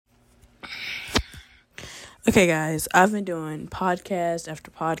Okay, guys, I've been doing podcast after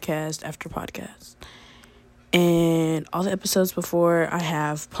podcast after podcast. And all the episodes before, I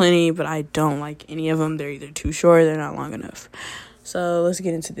have plenty, but I don't like any of them. They're either too short or they're not long enough. So let's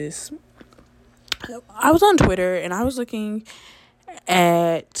get into this. I was on Twitter and I was looking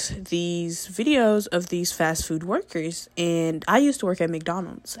at these videos of these fast food workers. And I used to work at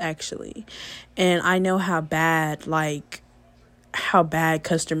McDonald's, actually. And I know how bad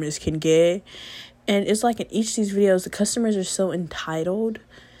customers can get. And it's like in each of these videos, the customers are so entitled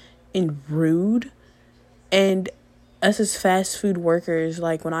and rude. And us as fast food workers,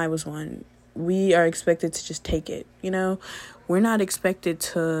 like when I was one, we are expected to just take it, We're not expected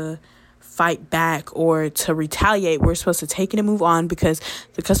to fight back or to retaliate. We're supposed to take it and move on because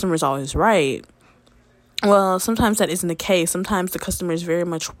the customer is always right. Well, sometimes that isn't the case. Sometimes the customer is very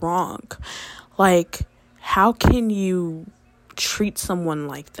much wrong. Like, how can you treat someone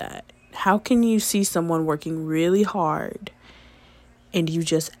like that? How can you see someone working really hard and you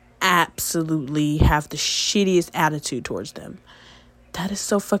just absolutely have the shittiest attitude towards them? That is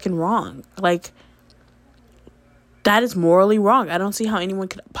so fucking wrong. Like, that is morally wrong. I don't see how anyone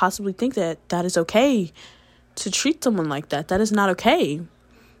could possibly think that is okay to treat someone like that. That is not okay.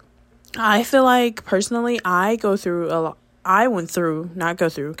 I feel like, personally, I went through,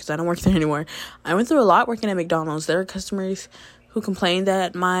 because I don't work there anymore. I went through a lot working at McDonald's. There are customers who complained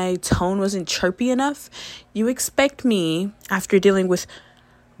that my tone wasn't chirpy enough. You expect me, after dealing with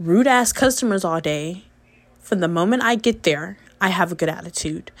rude-ass customers all day, from the moment I get there, I have a good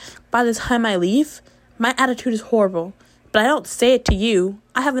attitude. By the time I leave, my attitude is horrible. But I don't say it to you.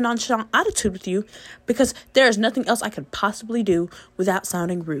 I have a nonchalant attitude with you because there is nothing else I could possibly do without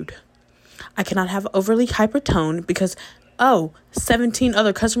sounding rude. I cannot have overly hyper tone because, 17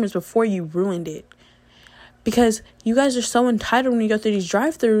 other customers before you ruined it. Because you guys are so entitled when you go through these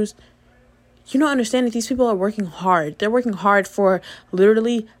drive-thrus. You don't understand that these people are working hard. They're working hard for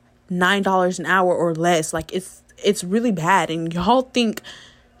literally $9 an hour or less. Like, it's really bad. And y'all think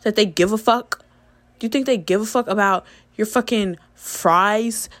that they give a fuck? Do you think they give a fuck about your fucking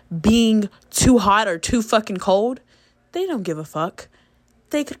fries being too hot or too fucking cold? They don't give a fuck.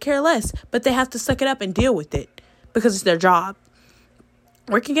 They could care less. But they have to suck it up and deal with it because it's their job.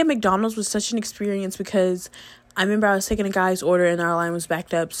 Working at McDonald's was such an experience because I remember I was taking a guy's order and our line was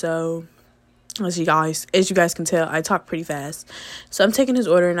backed up. So as you guys can tell, I talk pretty fast. So I'm taking his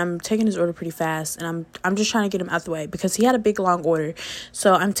order and I'm taking his order pretty fast. And I'm just trying to get him out the way because he had a big, long order.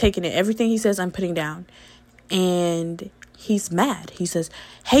 So I'm taking it. Everything he says, I'm putting down. And he's mad. He says,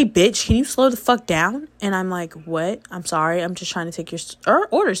 "Hey, bitch, can you slow the fuck down?" And I'm like, "What? I'm sorry. I'm just trying to take your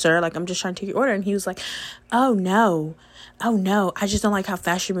order, sir. Like, I'm just trying to take your order." And he was like, Oh, no, I just don't like how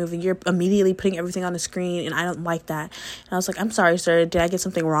fast you're moving. You're immediately putting everything on the screen, and I don't like that. And I was like, "I'm sorry, sir. Did I get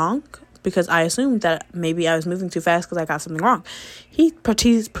something wrong?" Because I assumed that maybe I was moving too fast because I got something wrong. He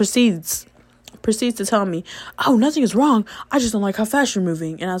proceeds to tell me, "Oh, nothing is wrong. I just don't like how fast you're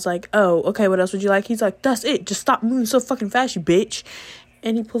moving." And I was like, "Oh, okay, what else would you like?" He's like, "That's it. Just stop moving so fucking fast, you bitch."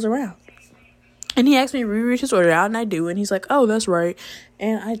 And he pulls around. And he asked me to reread his order out, and I do. And he's like, "Oh, that's right."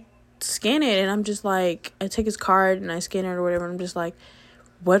 And I scan it, and I'm just like, I take his card, and I scan it or whatever, and I'm just like,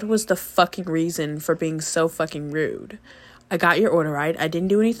 what was the fucking reason for being so fucking rude? I got your order right. I didn't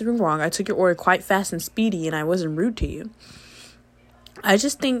do anything wrong. I took your order quite fast and speedy, and I wasn't rude to you. I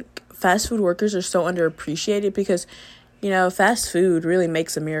just think fast food workers are so underappreciated because, fast food really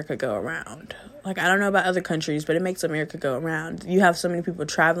makes America go around. Like, I don't know about other countries, but it makes America go around. You have so many people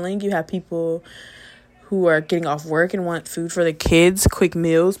traveling. You have people who are getting off work and want food for the kids, quick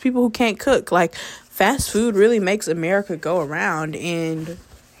meals, people who can't cook. Like, fast food really makes America go around, and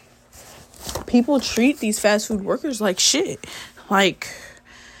people treat these fast food workers like shit. Like,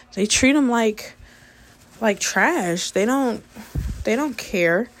 they treat them like trash. They don't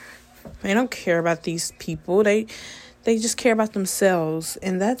care. They don't care about these people. They just care about themselves,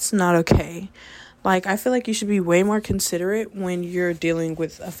 and that's not okay. Like, I feel like you should be way more considerate when you're dealing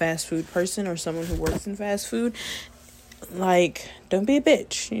with a fast food person or someone who works in fast food. Like, don't be a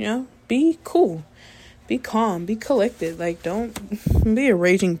bitch, Be cool. Be calm. Be collected. Like, don't be a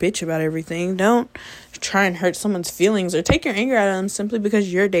raging bitch about everything. Don't try and hurt someone's feelings or take your anger out of them simply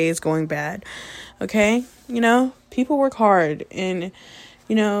because your day is going bad. Okay? People work hard and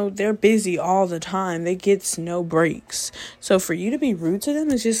they're busy all the time. They get no breaks. So for you to be rude to them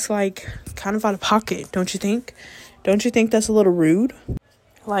is just like kind of out of pocket, don't you think? Don't you think that's a little rude?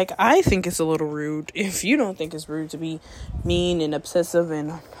 Like, I think it's a little rude. If you don't think it's rude to be mean and obsessive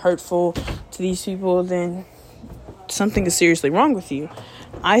and hurtful to these people, then something is seriously wrong with you.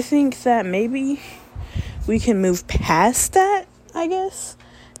 I think that maybe we can move past that, I guess.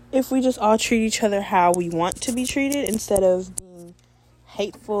 if we just all treat each other how we want to be treated instead of being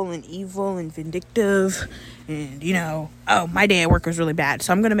hateful and evil and vindictive and, oh, my day at work was really bad,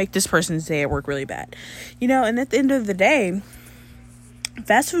 so I'm going to make this person's day at work really bad. And at the end of the day,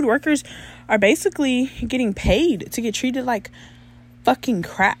 fast food workers are basically getting paid to get treated like fucking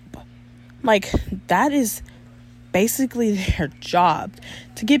crap. Like, that is basically their job,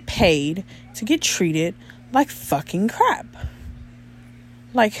 to get paid to get treated like fucking crap.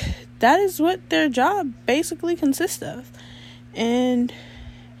 Like, that is what their job basically consists of. And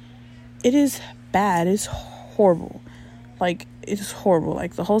it is bad. It's horrible. Like, it is horrible.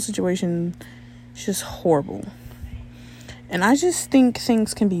 Like, the whole situation is just horrible. And I just think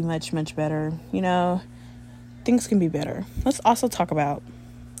things can be much, much better. Things can be better. Let's also talk about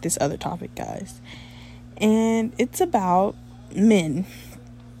this other topic, guys. And it's about men.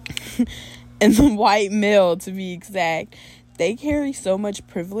 And the white male, to be exact. They carry so much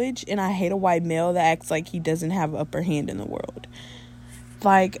privilege, and I hate a white male that acts like he doesn't have upper hand in the world.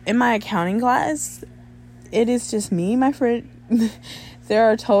 Like, in my accounting class, it is just me, my friend. There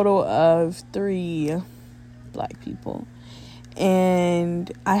are a total of 3 black people.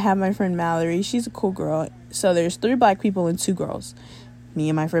 And I have my friend Mallory. She's a cool girl. So there's 3 black people and 2 girls. Me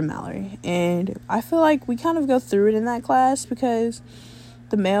and my friend Mallory. And I feel like we kind of go through it in that class because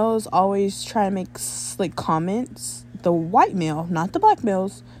the males always try to make slick comments. The white male, not the black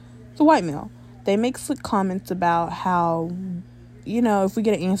males, the white male. They make slick comments about how, if we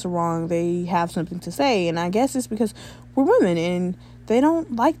get an answer wrong, they have something to say. And I guess it's because we're women and they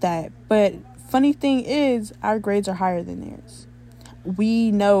don't like that. But funny thing is, our grades are higher than theirs.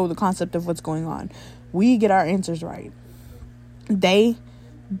 We know the concept of what's going on. We get our answers right. They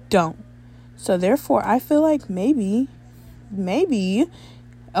don't. So therefore, I feel like maybe,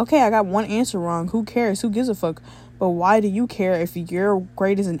 okay, I got one answer wrong. Who cares? Who gives a fuck? But why do you care if your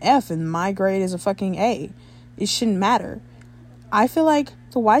grade is an F and my grade is a fucking A? It shouldn't matter. I feel like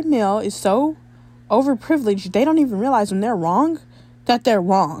the white male is so overprivileged, they don't even realize when they're wrong that they're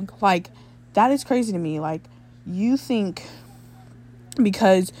wrong. Like, that is crazy to me. Like, you think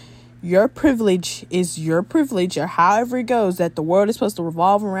because your privilege is your privilege, or however it goes, that the world is supposed to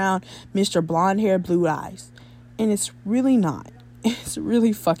revolve around Mr. Blonde Hair, Blue Eyes. And it's really not. It's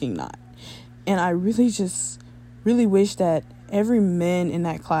really fucking not. And I really wish that every man in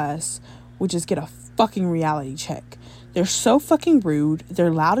that class would just get a fucking reality check. They're so fucking rude.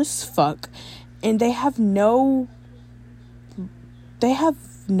 They're loud as fuck. And they have no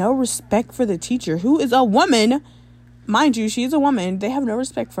respect for the teacher, who is a woman. Mind you, she is a woman. They have no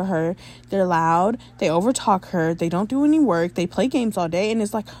respect for her. They're loud. They overtalk her. They don't do any work. They play games all day. And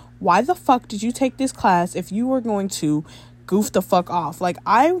it's like, why the fuck did you take this class if you were going to goof the fuck off? Like,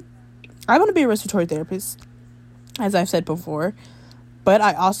 I want to be a respiratory therapist, as I've said before. But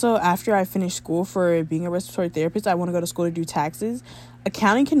I also, after I finish school for being a respiratory therapist, I want to go to school to do taxes.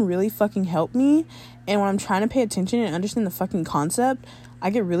 Accounting can really fucking help me. And when I'm trying to pay attention and understand the fucking concept,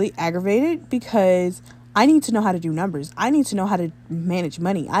 I get really aggravated because I need to know how to do numbers. I need to know how to manage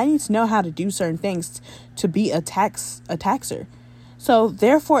money. I need to know how to do certain things to be a taxer. So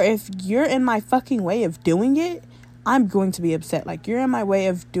therefore, if you're in my fucking way of doing it, I'm going to be upset. Like, you're in my way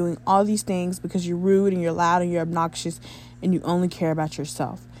of doing all these things because you're rude and you're loud and you're obnoxious and you only care about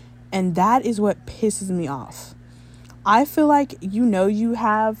yourself. And that is what pisses me off. I feel like you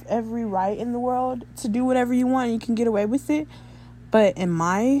have every right in the world to do whatever you want and you can get away with it. But in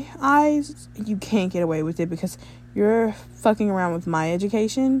my eyes, you can't get away with it because you're fucking around with my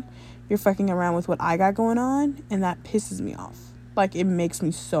education. You're fucking around with what I got going on. And that pisses me off. Like, it makes me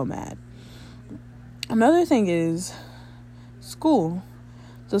so mad. Another thing is school.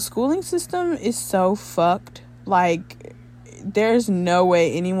 The schooling system is so fucked. Like, there's no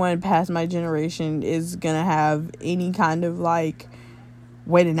way anyone past my generation is gonna have any kind of, like,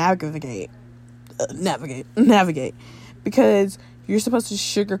 way to navigate. Because you're supposed to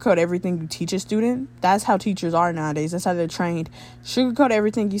sugarcoat everything you teach a student. That's how teachers are nowadays. That's how they're trained. Sugarcoat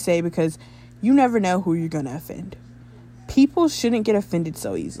everything you say because you never know who you're gonna offend. People shouldn't get offended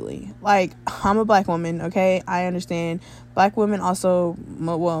so easily. Like, I'm a black woman, okay? I understand. Black women also,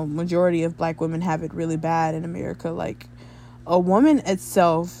 majority of black women have it really bad in America. Like, a woman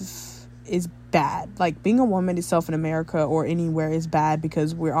itself is bad. Like, being a woman itself in America or anywhere is bad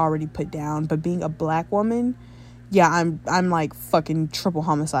because we're already put down. But being a black woman, yeah, I'm like fucking triple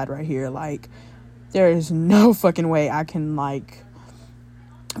homicide right here. Like, there is no fucking way I can, like,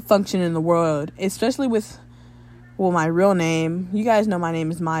 function in the world, especially with, well, my real name. You guys know my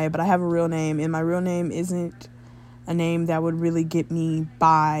name is Maya, but I have a real name, and my real name isn't a name that would really get me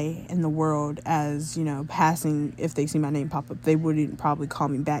by in the world as, passing. If they see my name pop up, they wouldn't probably call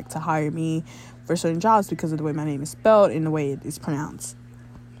me back to hire me for certain jobs because of the way my name is spelled and the way it is pronounced.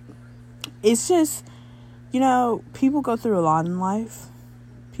 It's just, people go through a lot in life.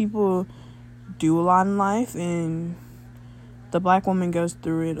 People do a lot in life, and the Black woman goes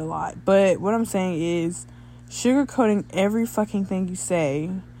through it a lot. But what I'm saying is, sugarcoating every fucking thing you say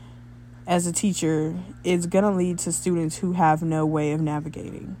as a teacher is going to lead to students who have no way of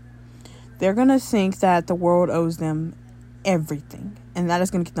navigating. They're going to think that the world owes them everything, and that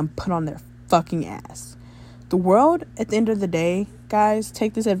is going to get them put on their fucking ass. The world, at the end of the day, guys,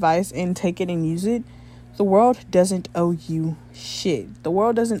 take this advice and take it and use it. The world doesn't owe you shit. The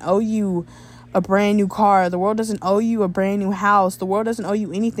world doesn't owe you a brand new car. The world doesn't owe you a brand new house. The world doesn't owe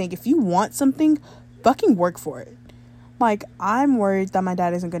you anything. If you want something, fucking work for it. Like, I'm worried that my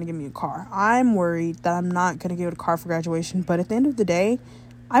dad isn't going to give me a car. I'm worried that I'm not going to get a car for graduation. But at the end of the day,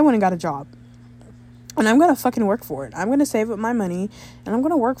 I went and got a job. And I'm going to fucking work for it. I'm going to save up my money and I'm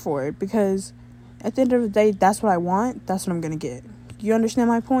going to work for it, because at the end of the day, that's what I want. That's what I'm going to get. You understand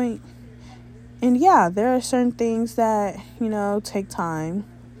my point? And yeah, there are certain things that, take time.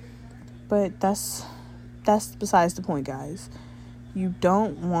 But that's besides the point, guys. You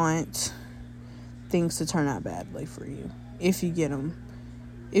don't want things to turn out badly for you if you get them.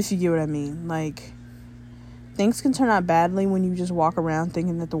 If you get what I mean. Like, things can turn out badly when you just walk around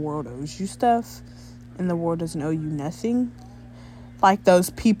thinking that the world owes you stuff and the world doesn't owe you nothing. Like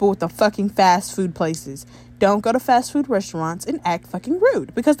those people with the fucking fast food places. Don't go to fast food restaurants and act fucking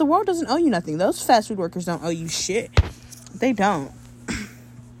rude, because the world doesn't owe you nothing. Those fast food workers don't owe you shit. They don't.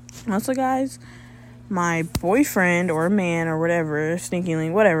 Also, guys, my boyfriend or man or whatever, stinky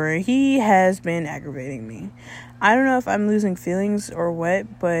link, whatever, he has been aggravating me. I don't know if I'm losing feelings or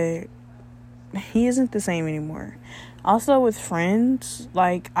what, but he isn't the same anymore. Also, with friends,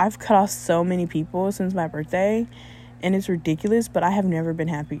 like, I've cut off so many people since my birthday, and it's ridiculous, but I have never been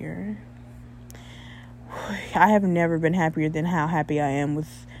happier. I have never been happier than how happy I am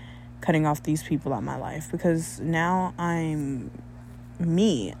with cutting off these people out of my life, because now I'm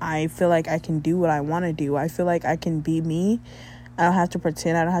me. I feel like I can do what I want to do. I feel like I can be me. I don't have to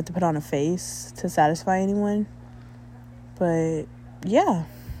pretend. I don't have to put on a face to satisfy anyone. But yeah,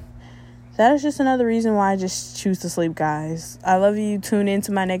 that is just another reason why I just choose to sleep, guys. I love you. Tune in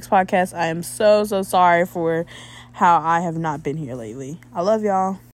to my next podcast. I am so sorry for how I have not been here lately. I love y'all.